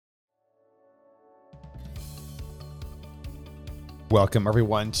Welcome,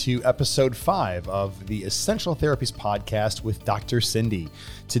 everyone, to episode 5 of the Essential Therapies podcast with Dr. Cindy.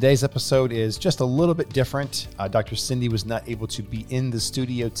 Today's episode is just a little bit different. Dr. Cindy was not able to be in the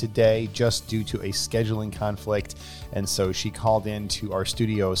studio today just due to a scheduling conflict. And so she called in to our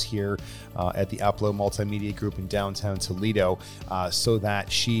studios here at the Aplo Multimedia Group in downtown Toledo so that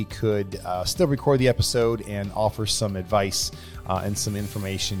she could still record the episode and offer some advice and some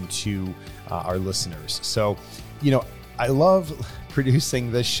information to our listeners. So, I love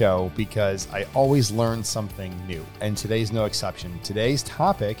producing this show because I always learn something new, and today's no exception. Today's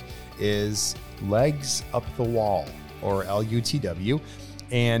topic is legs up the wall, or LUTW,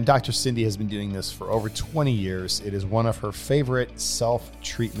 and Dr. Cindy has been doing this for over 20 years. It is one of her favorite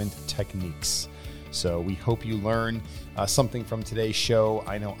self-treatment techniques. So we hope you learn something from today's show.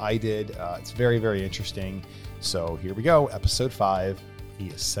 I know I did. It's very, very interesting. So here we go, episode 5, the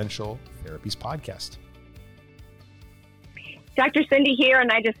Essential Therapies podcast. Dr. Cindy here, and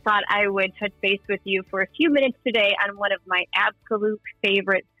I just thought I would touch base with you for a few minutes today on one of my absolute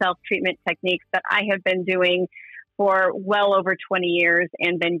favorite self-treatment techniques that I have been doing for well over 20 years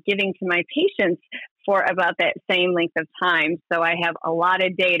and been giving to my patients for about that same length of time. So I have a lot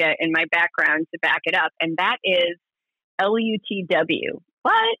of data in my background to back it up, and that is LUTW.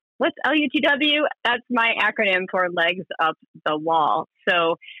 What's LUTW? That's my acronym for legs up the wall.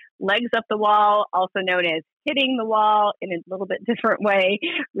 So legs up the wall, also known as hitting the wall in a little bit different way,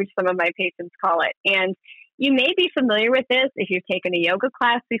 which some of my patients call it. And you may be familiar with this if you've taken a yoga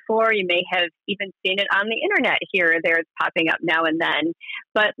class before. You may have even seen it on the internet here or there. It's popping up now and then.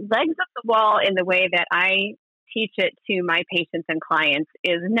 But legs up the wall in the way that I teach it to my patients and clients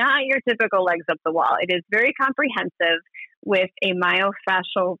is not your typical legs up the wall. It is very comprehensive with a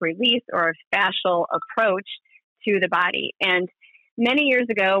myofascial release or a fascial approach to the body. And many years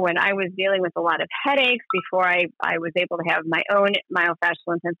ago, when I was dealing with a lot of headaches before I was able to have my own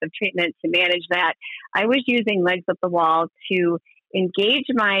myofascial intensive treatment to manage that, I was using legs up the wall to engage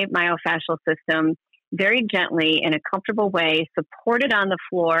my myofascial system very gently in a comfortable way, supported on the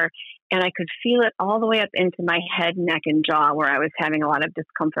floor, and I could feel it all the way up into my head, neck, and jaw where I was having a lot of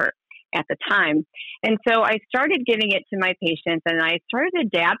discomfort at the time. And so I started giving it to my patients, and I started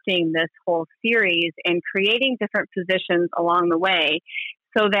adapting this whole series and creating different positions along the way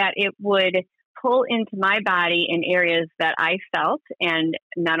so that it would pull into my body in areas that I felt and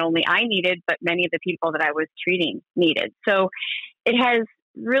not only I needed, but many of the people that I was treating needed. So it has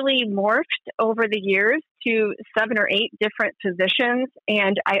really morphed over the years to 7 or 8 different positions.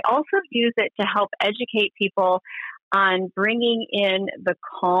 And I also use it to help educate people on bringing in the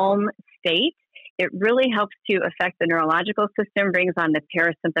calm state. It really helps to affect the neurological system, brings on the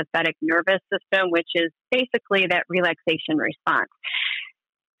parasympathetic nervous system, which is basically that relaxation response.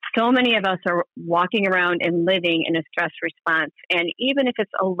 So many of us are walking around and living in a stress response. And even if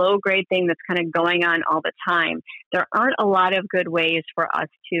it's a low-grade thing that's kind of going on all the time, there aren't a lot of good ways for us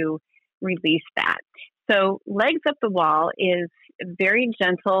to release that. So legs up the wall is a very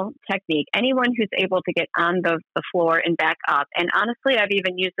gentle technique. Anyone who's able to get on the floor and back up. And honestly, I've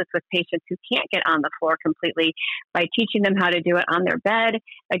even used this with patients who can't get on the floor completely by teaching them how to do it on their bed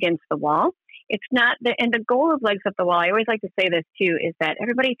against the wall. It's not and the goal of legs up the wall, I always like to say this too, is that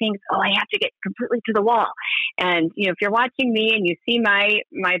everybody thinks, I have to get completely to the wall. And if you're watching me and you see my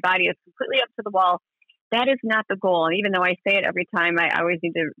body is completely up to the wall, that is not the goal. And even though I say it every time, I always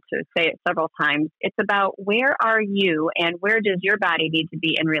need to say it several times. It's about where are you and where does your body need to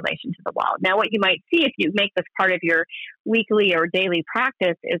be in relation to the wall. Now, what you might see if you make this part of your weekly or daily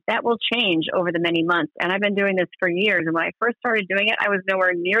practice is that will change over the many months. And I've been doing this for years. And when I first started doing it, I was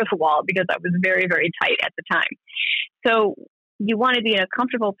nowhere near the wall because I was very, very tight at the time. So you want to be in a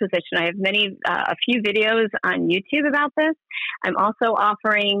comfortable position. I have a few videos on YouTube about this. I'm also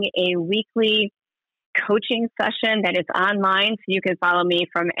offering a weekly coaching session that is online, so you can follow me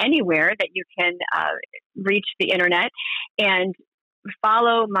from anywhere that you can reach the internet and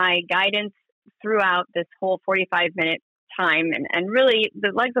follow my guidance throughout this whole 45-minute time. And really,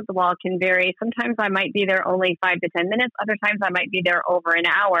 the legs up the wall can vary. Sometimes I might be there only 5 to 10 minutes. Other times I might be there over an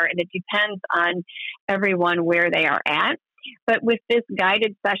hour, and it depends on everyone where they are at. But with this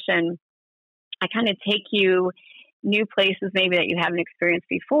guided session, I kind of take you new places maybe that you haven't experienced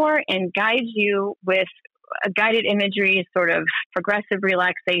before and guide you with a guided imagery, sort of progressive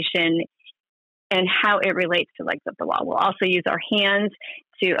relaxation, and how it relates to legs up the wall. We'll also use our hands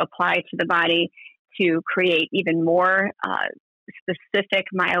to apply to the body to create even more specific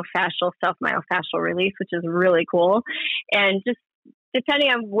self-myofascial release, which is really cool. And just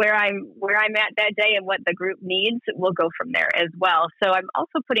depending on where I'm at that day and what the group needs, we'll go from there as well. So I'm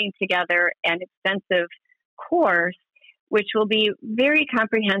also putting together an extensive course which will be very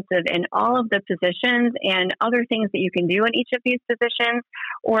comprehensive in all of the positions and other things that you can do in each of these positions.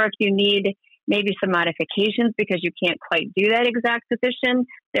 Or if you need maybe some modifications because you can't quite do that exact position,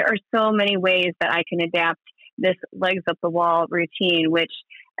 there are so many ways that I can adapt this legs up the wall routine, which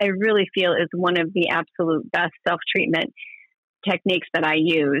I really feel is one of the absolute best self-treatment techniques that I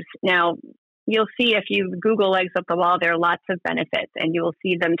use. Now, you'll see if you Google legs up the wall, there are lots of benefits, and you will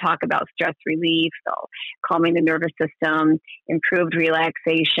see them talk about stress relief, so calming the nervous system, improved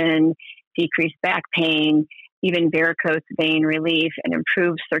relaxation, decreased back pain, even varicose vein relief, and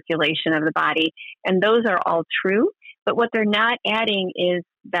improved circulation of the body. And those are all true, but what they're not adding is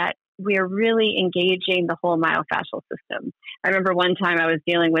that we are really engaging the whole myofascial system. I remember one time I was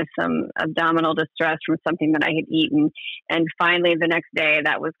dealing with some abdominal distress from something that I had eaten, and finally the next day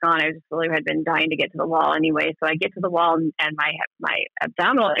that was gone. I just really had been dying to get to the wall anyway. So I get to the wall, and my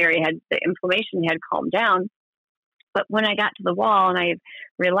abdominal area the inflammation had calmed down. But when I got to the wall and I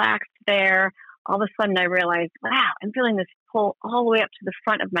relaxed there, all of a sudden I realized, wow, I'm feeling this pull all the way up to the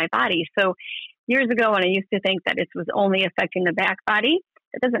front of my body. So years ago, when I used to think that it was only affecting the back body,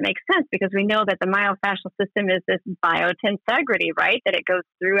 it doesn't make sense, because we know that the myofascial system is this biotensegrity, right? That it goes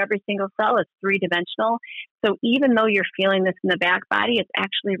through every single cell. It's three-dimensional. So even though you're feeling this in the back body, it's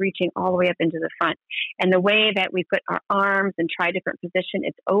actually reaching all the way up into the front. And the way that we put our arms and try different positions,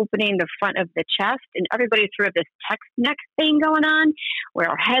 it's opening the front of the chest. And everybody's sort of this neck thing going on, where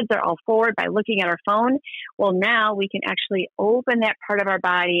our heads are all forward by looking at our phone. Well, now we can actually open that part of our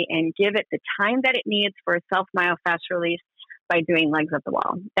body and give it the time that it needs for a self-myofascial release by doing legs up the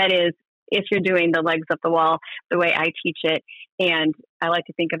wall. That is, if you're doing the legs up the wall the way I teach it. And I like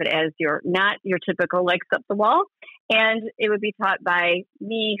to think of it as not your typical legs up the wall. And it would be taught by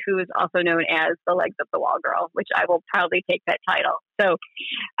me, who is also known as the legs up the wall girl, which I will proudly take that title. So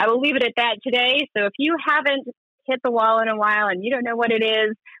I will leave it at that today. So if you haven't hit the wall in a while and you don't know what it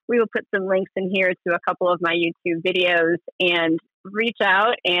is, we will put some links in here to a couple of my YouTube videos, and reach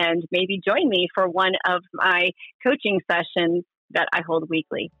out and maybe join me for one of my coaching sessions that I hold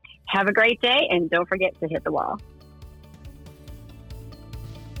weekly. Have a great day, and don't forget to hit the wall.